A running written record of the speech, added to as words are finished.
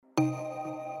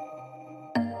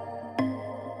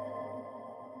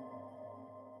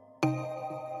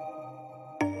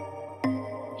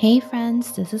Hey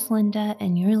friends, this is Linda,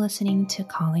 and you're listening to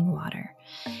Calling Water.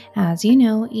 As you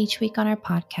know, each week on our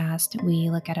podcast,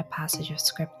 we look at a passage of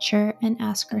scripture and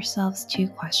ask ourselves two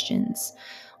questions.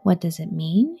 What does it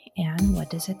mean, and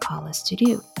what does it call us to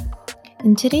do?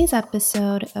 In today's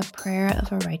episode, A Prayer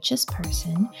of a Righteous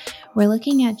Person, we're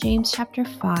looking at James chapter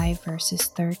 5, verses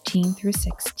 13 through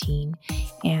 16,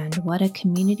 and what a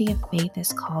community of faith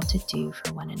is called to do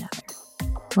for one another.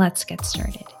 Let's get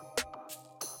started.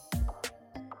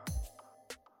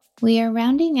 We are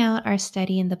rounding out our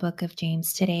study in the book of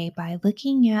James today by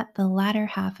looking at the latter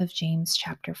half of James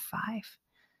chapter 5.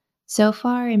 So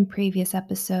far in previous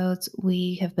episodes,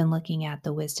 we have been looking at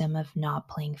the wisdom of not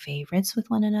playing favorites with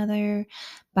one another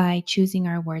by choosing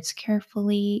our words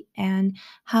carefully, and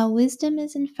how wisdom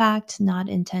is in fact not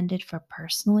intended for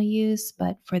personal use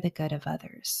but for the good of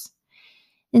others.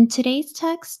 In today's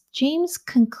text, James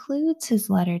concludes his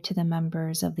letter to the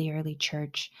members of the early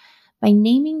church by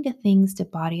naming the things the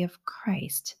body of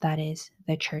Christ, that is,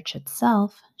 the church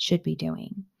itself, should be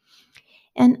doing.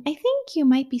 And I think you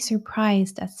might be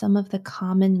surprised at some of the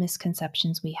common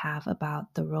misconceptions we have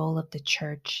about the role of the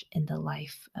church in the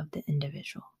life of the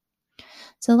individual.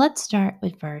 So let's start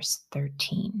with verse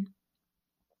 13.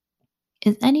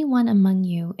 Is anyone among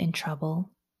you in trouble?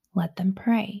 Let them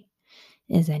pray.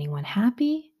 Is anyone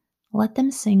happy? Let them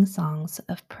sing songs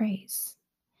of praise.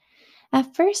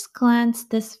 At first glance,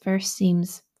 this verse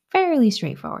seems fairly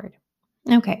straightforward.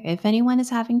 Okay, if anyone is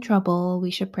having trouble, we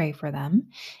should pray for them.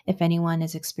 If anyone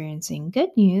is experiencing good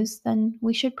news, then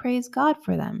we should praise God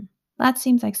for them. That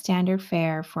seems like standard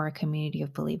fare for a community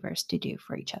of believers to do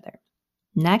for each other.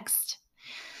 Next,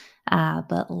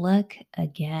 but look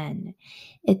again.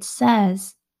 It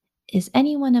says, is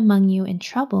anyone among you in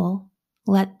trouble?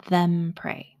 Let them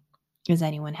pray. Is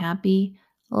anyone happy?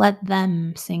 Let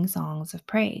them sing songs of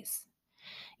praise.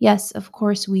 Yes, of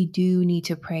course, we do need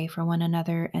to pray for one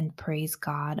another and praise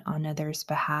God on others'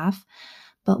 behalf.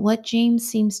 But what James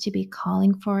seems to be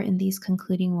calling for in these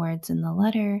concluding words in the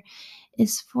letter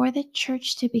is for the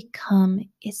church to become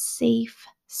a safe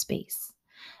space,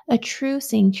 a true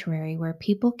sanctuary where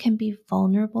people can be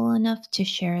vulnerable enough to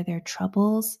share their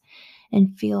troubles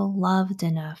and feel loved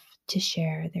enough to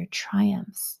share their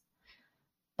triumphs.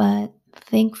 But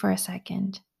think for a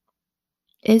second.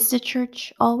 Is the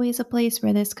church always a place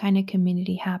where this kind of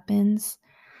community happens?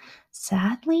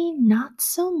 Sadly, not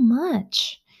so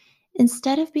much.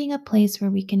 Instead of being a place where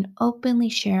we can openly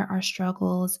share our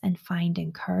struggles and find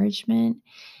encouragement,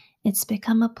 it's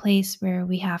become a place where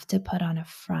we have to put on a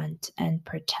front and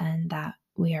pretend that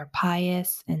we are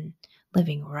pious and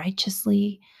living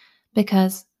righteously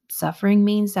because suffering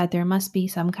means that there must be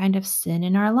some kind of sin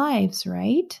in our lives,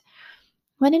 right?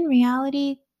 When in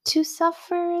reality, to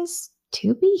suffer is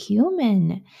to be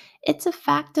human. It's a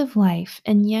fact of life,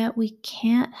 and yet we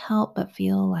can't help but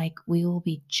feel like we will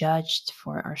be judged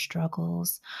for our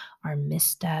struggles, our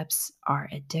missteps, our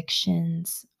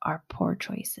addictions, our poor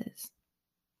choices.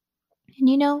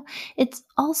 And it's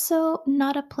also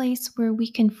not a place where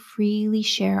we can freely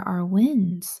share our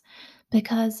wins.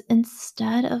 Because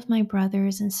instead of my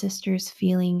brothers and sisters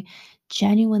feeling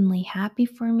genuinely happy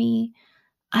for me,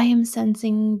 I am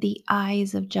sensing the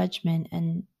eyes of judgment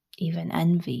and even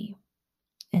envy.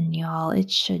 And y'all, it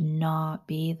should not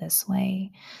be this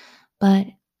way, but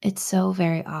it so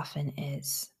very often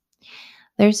is.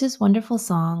 There's this wonderful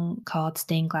song called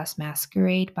Stained Glass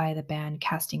Masquerade by the band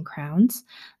Casting Crowns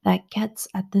that gets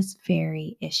at this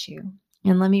very issue.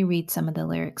 And let me read some of the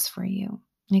lyrics for you.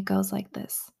 It goes like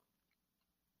this.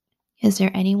 Is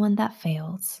there anyone that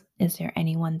fails? Is there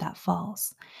anyone that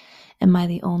falls? Am I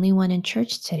the only one in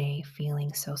church today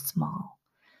feeling so small?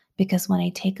 Because when I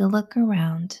take a look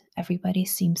around, everybody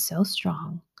seems so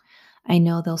strong. I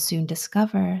know they'll soon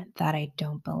discover that I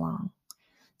don't belong.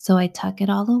 So I tuck it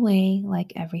all away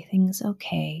like everything's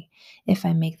okay. If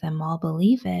I make them all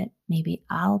believe it, maybe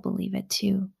I'll believe it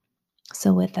too.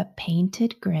 So with a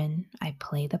painted grin, I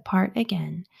play the part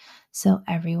again, so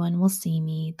everyone will see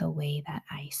me the way that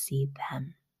I see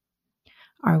them.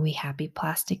 Are we happy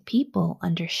plastic people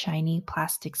under shiny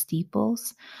plastic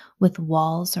steeples with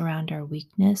walls around our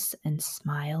weakness and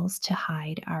smiles to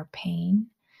hide our pain?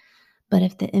 But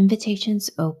if the invitation's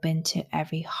open to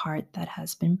every heart that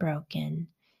has been broken,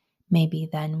 maybe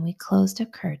then we close the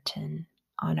curtain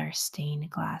on our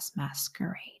stained glass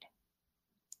masquerade.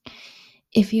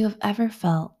 If you have ever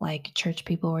felt like church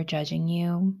people were judging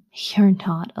you, you're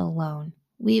not alone.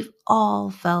 We've all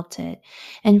felt it.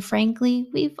 And frankly,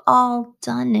 we've all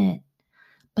done it.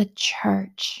 But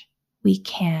church, we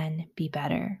can be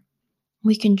better.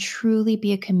 We can truly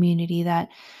be a community that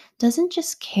doesn't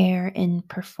just care in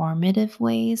performative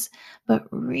ways, but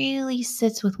really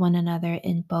sits with one another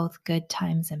in both good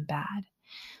times and bad.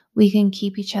 We can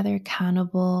keep each other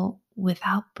accountable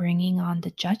without bringing on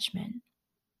the judgment.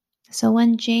 So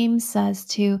when James says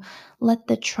to let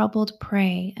the troubled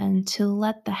pray and to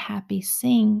let the happy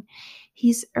sing,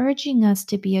 he's urging us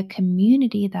to be a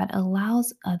community that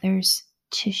allows others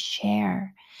to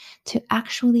share, to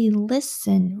actually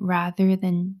listen rather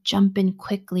than jump in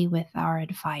quickly with our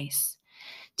advice,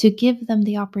 to give them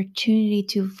the opportunity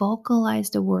to vocalize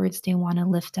the words they want to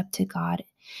lift up to God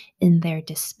in their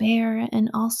despair and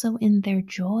also in their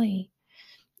joy,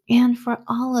 and for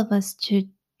all of us to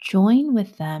join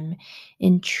with them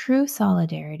in true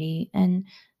solidarity and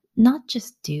not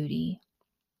just duty.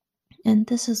 And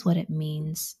this is what it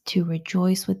means to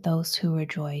rejoice with those who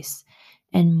rejoice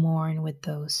and mourn with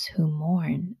those who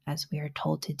mourn, as we are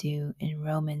told to do in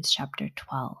Romans chapter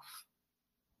 12.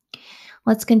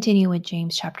 Let's continue with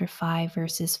James chapter 5,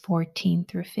 verses 14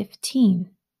 through 15.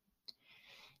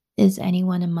 Is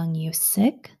anyone among you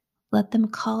sick? Let them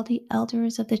call the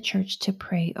elders of the church to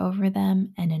pray over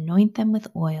them and anoint them with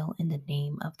oil in the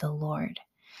name of the Lord.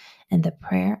 And the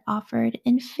prayer offered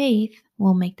in faith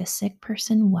will make the sick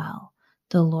person well.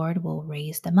 The Lord will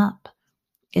raise them up.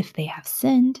 If they have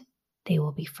sinned, they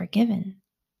will be forgiven.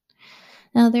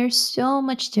 Now, there's so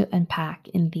much to unpack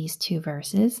in these two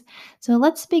verses. So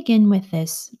let's begin with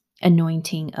this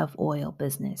anointing of oil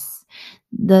business.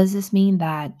 Does this mean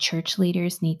that church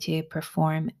leaders need to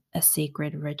perform a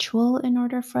sacred ritual in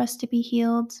order for us to be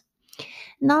healed?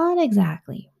 Not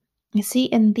exactly. You see,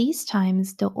 in these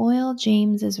times, the oil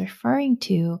James is referring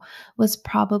to was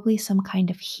probably some kind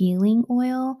of healing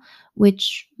oil,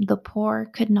 which the poor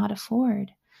could not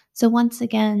afford. So, once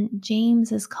again,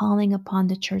 James is calling upon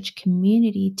the church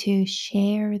community to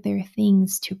share their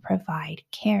things to provide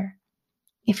care.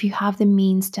 If you have the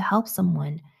means to help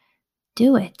someone,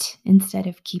 do it instead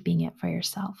of keeping it for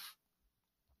yourself.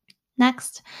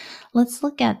 Next, let's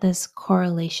look at this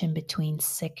correlation between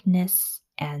sickness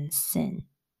and sin.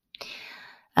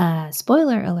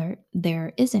 Spoiler alert,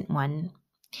 there isn't one.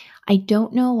 I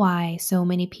don't know why so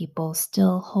many people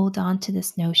still hold on to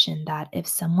this notion that if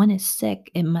someone is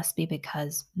sick, it must be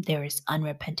because there is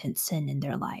unrepentant sin in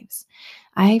their lives.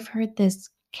 I've heard this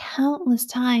countless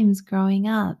times growing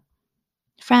up.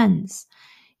 Friends,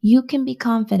 you can be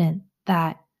confident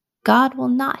that God will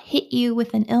not hit you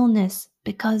with an illness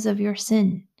because of your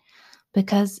sin.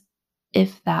 Because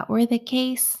if that were the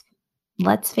case,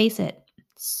 let's face it,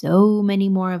 so many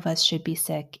more of us should be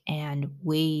sick and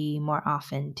way more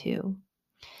often too.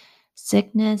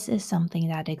 Sickness is something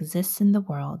that exists in the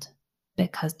world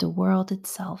because the world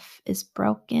itself is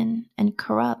broken and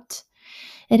corrupt.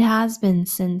 It has been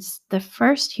since the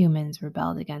first humans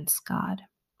rebelled against God.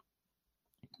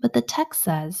 But the text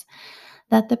says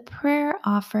that the prayer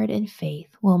offered in faith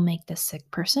will make the sick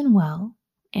person well,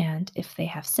 and if they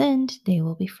have sinned, they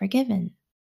will be forgiven.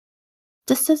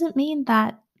 This doesn't mean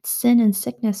that sin and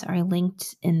sickness are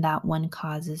linked in that one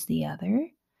causes the other.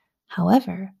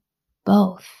 However,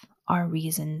 both are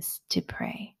reasons to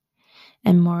pray.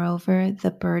 And moreover,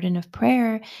 the burden of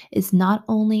prayer is not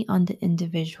only on the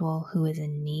individual who is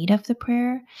in need of the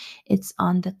prayer, it's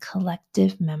on the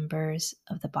collective members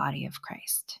of the body of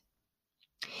Christ.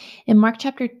 In Mark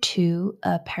chapter 2,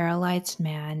 a paralyzed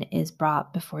man is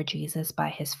brought before Jesus by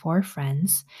his four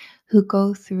friends who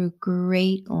go through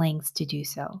great lengths to do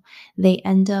so. They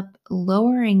end up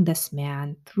lowering this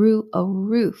man through a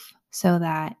roof so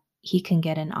that he can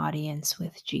get an audience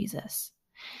with Jesus.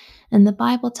 And the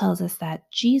Bible tells us that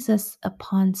Jesus,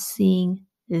 upon seeing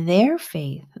their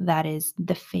faith, that is,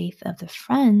 the faith of the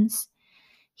friends,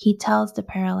 he tells the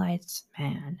paralyzed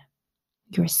man,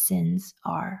 "Your sins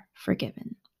are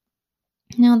forgiven."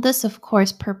 Now, this, of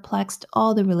course, perplexed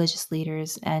all the religious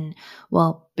leaders and,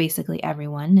 well, basically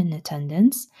everyone in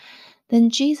attendance. Then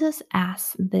Jesus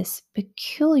asks this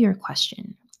peculiar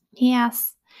question. He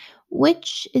asks,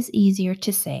 which is easier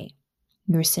to say,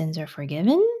 your sins are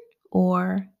forgiven,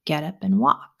 or get up and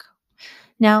walk?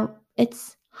 Now,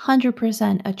 it's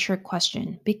 100% a trick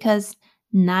question because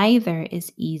neither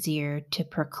is easier to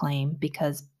proclaim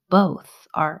because both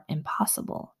are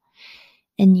impossible.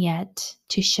 And yet,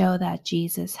 to show that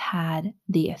Jesus had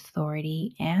the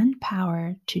authority and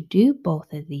power to do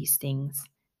both of these things,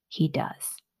 he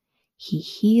does. He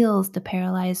heals the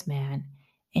paralyzed man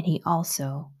and he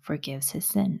also forgives his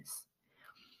sins.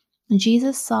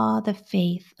 Jesus saw the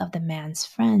faith of the man's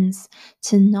friends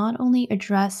to not only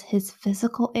address his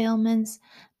physical ailments,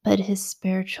 but his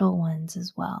spiritual ones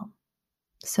as well.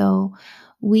 So,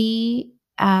 we,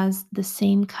 as the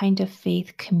same kind of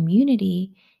faith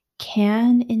community,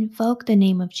 can invoke the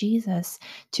name of Jesus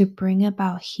to bring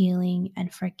about healing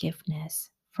and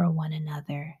forgiveness for one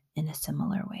another in a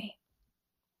similar way.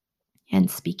 And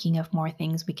speaking of more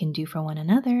things we can do for one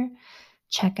another,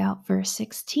 check out verse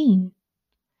 16.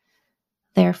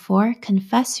 Therefore,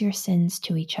 confess your sins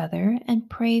to each other and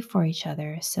pray for each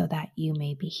other so that you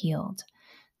may be healed.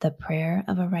 The prayer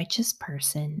of a righteous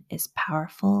person is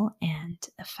powerful and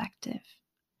effective.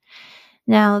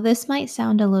 Now, this might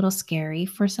sound a little scary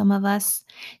for some of us.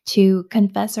 To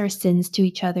confess our sins to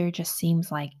each other just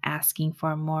seems like asking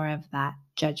for more of that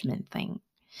judgment thing.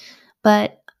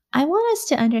 But I want us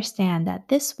to understand that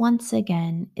this, once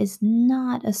again, is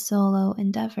not a solo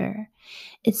endeavor.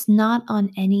 It's not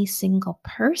on any single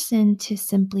person to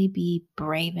simply be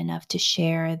brave enough to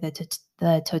share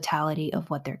the totality of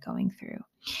what they're going through.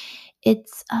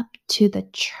 It's up to the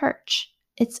church.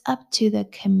 It's up to the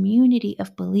community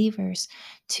of believers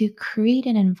to create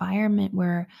an environment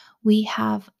where we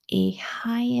have a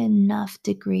high enough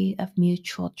degree of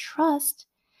mutual trust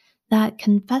that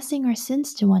confessing our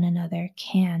sins to one another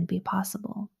can be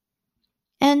possible.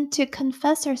 And to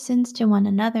confess our sins to one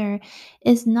another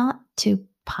is not to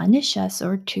punish us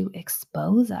or to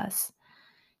expose us.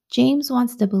 James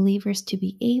wants the believers to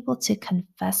be able to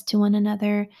confess to one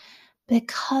another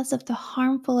because of the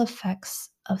harmful effects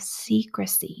of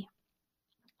secrecy.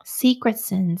 Secret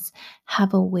sins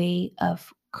have a way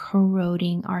of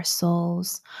corroding our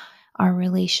souls, our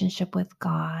relationship with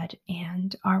God,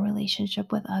 and our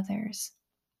relationship with others.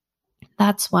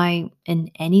 That's why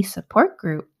in any support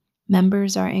group,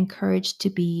 members are encouraged to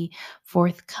be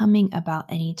forthcoming about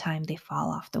any time they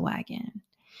fall off the wagon.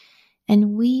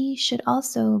 And we should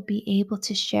also be able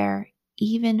to share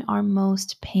even our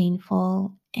most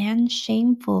painful and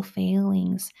shameful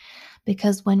failings,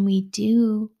 because when we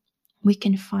do, we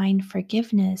can find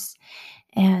forgiveness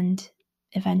and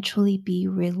eventually be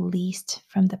released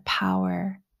from the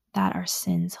power that our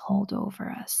sins hold over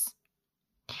us.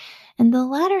 And the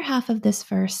latter half of this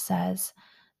verse says,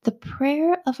 the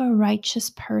prayer of a righteous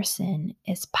person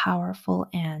is powerful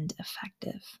and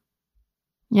effective.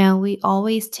 Now, we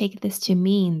always take this to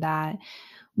mean that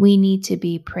we need to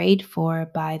be prayed for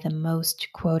by the most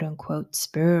quote unquote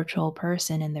spiritual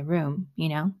person in the room,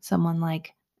 someone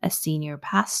like a senior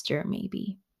pastor,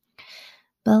 maybe.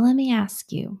 But let me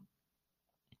ask you,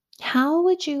 how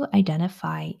would you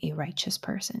identify a righteous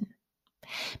person?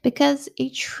 Because a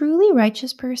truly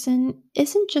righteous person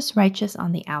isn't just righteous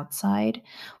on the outside.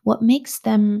 What makes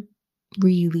them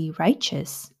really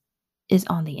righteous is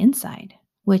on the inside,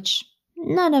 which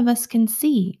none of us can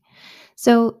see.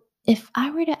 So if I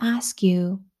were to ask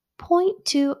you, point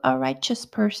to a righteous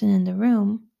person in the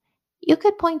room, you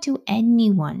could point to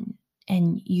anyone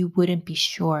and you wouldn't be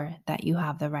sure that you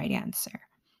have the right answer,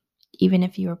 even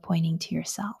if you were pointing to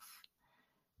yourself.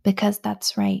 Because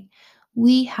that's right,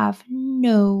 we have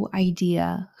no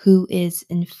idea who is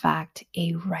in fact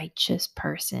a righteous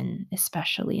person,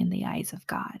 especially in the eyes of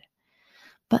God.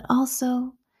 But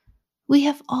also, we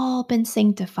have all been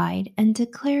sanctified and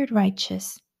declared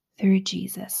righteous through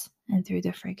Jesus and through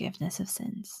the forgiveness of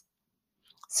sins.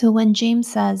 So when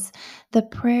James says the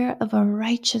prayer of a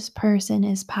righteous person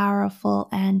is powerful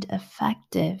and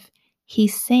effective,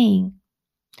 he's saying,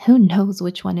 who knows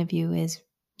which one of you is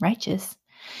righteous?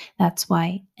 That's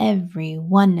why every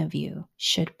one of you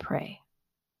should pray.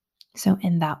 So,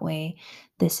 in that way,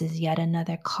 this is yet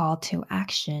another call to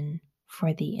action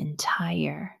for the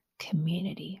entire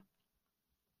community.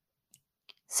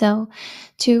 So,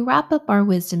 to wrap up our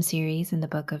wisdom series in the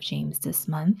book of James this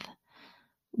month,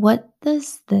 what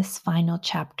does this final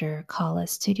chapter call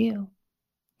us to do?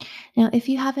 Now, if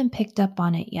you haven't picked up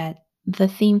on it yet, the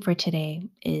theme for today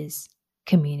is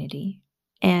community.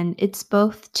 And it's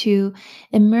both to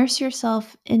immerse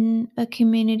yourself in a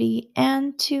community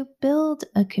and to build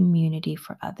a community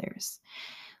for others.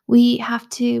 We have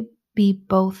to be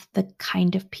both the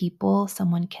kind of people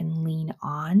someone can lean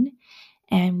on,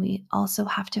 and we also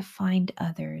have to find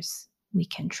others we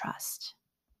can trust.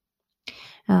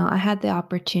 I had the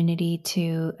opportunity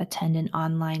to attend an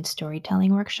online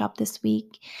storytelling workshop this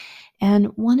week, and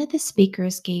one of the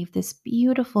speakers gave this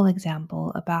beautiful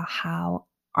example about how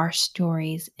our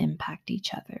stories impact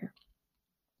each other.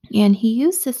 And he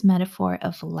used this metaphor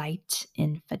of light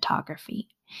in photography.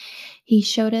 He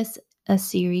showed us a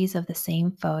series of the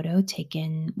same photo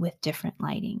taken with different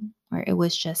lighting, where it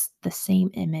was just the same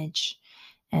image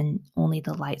and only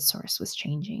the light source was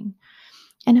changing.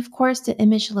 And of course, the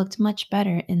image looked much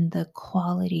better in the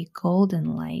quality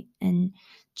golden light and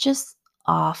just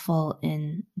awful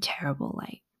in terrible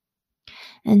light.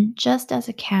 And just as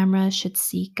a camera should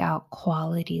seek out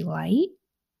quality light,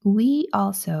 we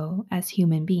also, as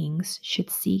human beings, should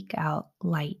seek out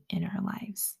light in our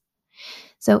lives.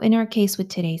 So, in our case with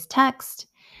today's text,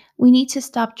 we need to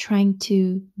stop trying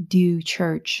to do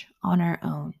church on our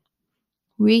own.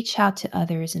 Reach out to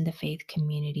others in the faith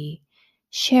community.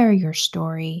 Share your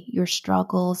story, your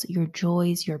struggles, your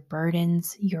joys, your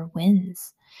burdens, your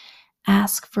wins.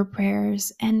 Ask for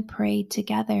prayers and pray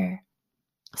together.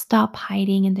 Stop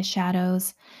hiding in the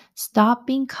shadows. Stop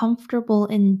being comfortable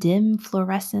in dim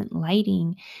fluorescent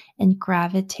lighting and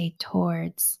gravitate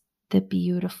towards the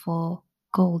beautiful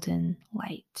golden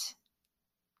light,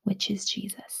 which is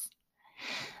Jesus.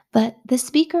 But the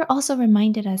speaker also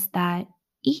reminded us that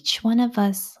each one of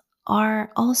us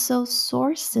are also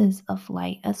sources of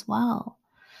light as well.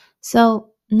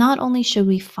 So not only should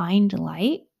we find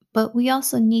light, but we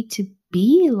also need to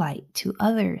be light to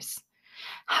others.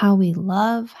 How we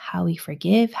love, how we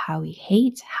forgive, how we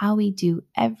hate, how we do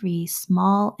every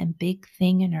small and big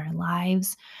thing in our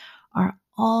lives are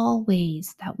all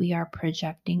ways that we are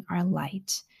projecting our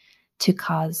light to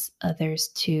cause others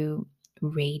to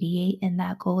radiate in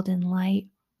that golden light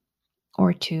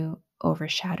or to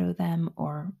overshadow them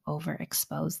or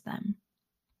overexpose them.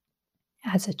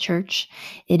 As a church,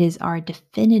 it is our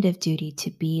definitive duty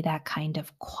to be that kind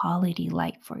of quality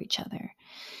light for each other.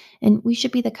 And we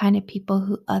should be the kind of people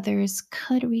who others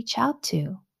could reach out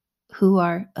to, who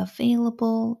are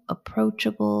available,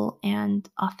 approachable, and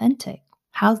authentic.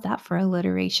 How's that for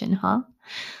alliteration, huh?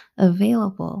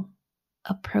 Available,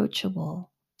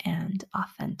 approachable, and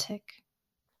authentic.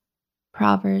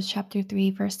 Proverbs chapter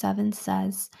 3, verse 7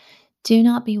 says, "Do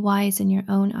not be wise in your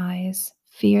own eyes.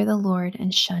 Fear the Lord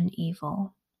and shun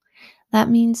evil." That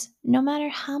means no matter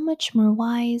how much more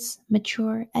wise,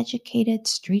 mature, educated,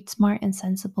 street smart, and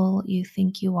sensible you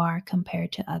think you are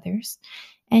compared to others,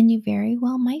 and you very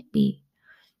well might be,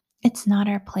 it's not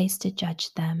our place to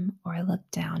judge them or look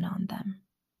down on them.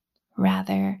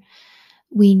 Rather,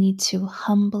 we need to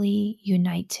humbly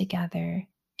unite together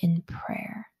in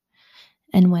prayer.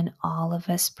 And when all of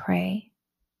us pray,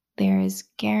 there is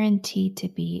guaranteed to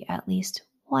be at least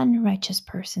one righteous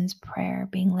person's prayer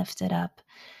being lifted up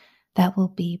that will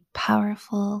be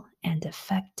powerful and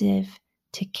effective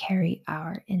to carry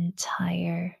our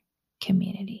entire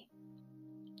community.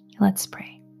 Let's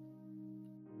pray.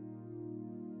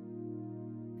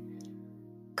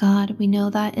 God, we know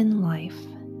that in life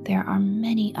there are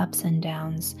many ups and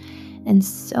downs and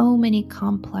so many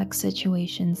complex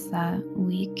situations that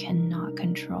we cannot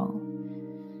control.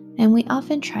 And we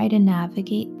often try to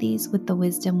navigate these with the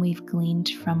wisdom we've gleaned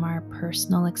from our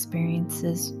personal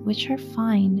experiences, which are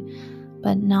fine,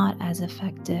 but not as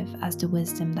effective as the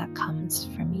wisdom that comes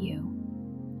from you.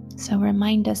 So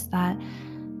remind us that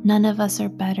none of us are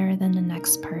better than the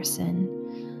next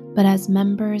person, but as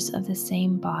members of the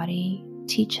same body,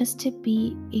 teach us to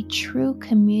be a true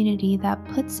community that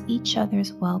puts each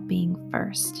other's well-being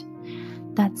first,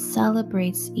 that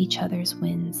celebrates each other's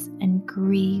wins and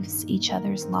grieves each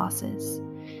other's losses,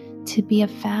 to be a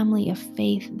family of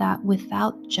faith that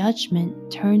without judgment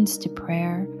turns to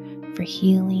prayer for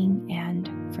healing and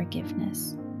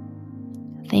forgiveness.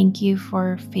 Thank you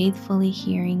for faithfully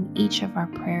hearing each of our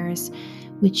prayers,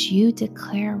 which you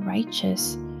declare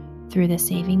righteous through the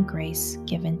saving grace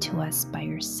given to us by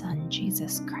your Son,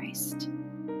 Jesus Christ.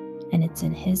 And it's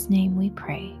in his name we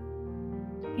pray.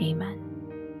 Amen.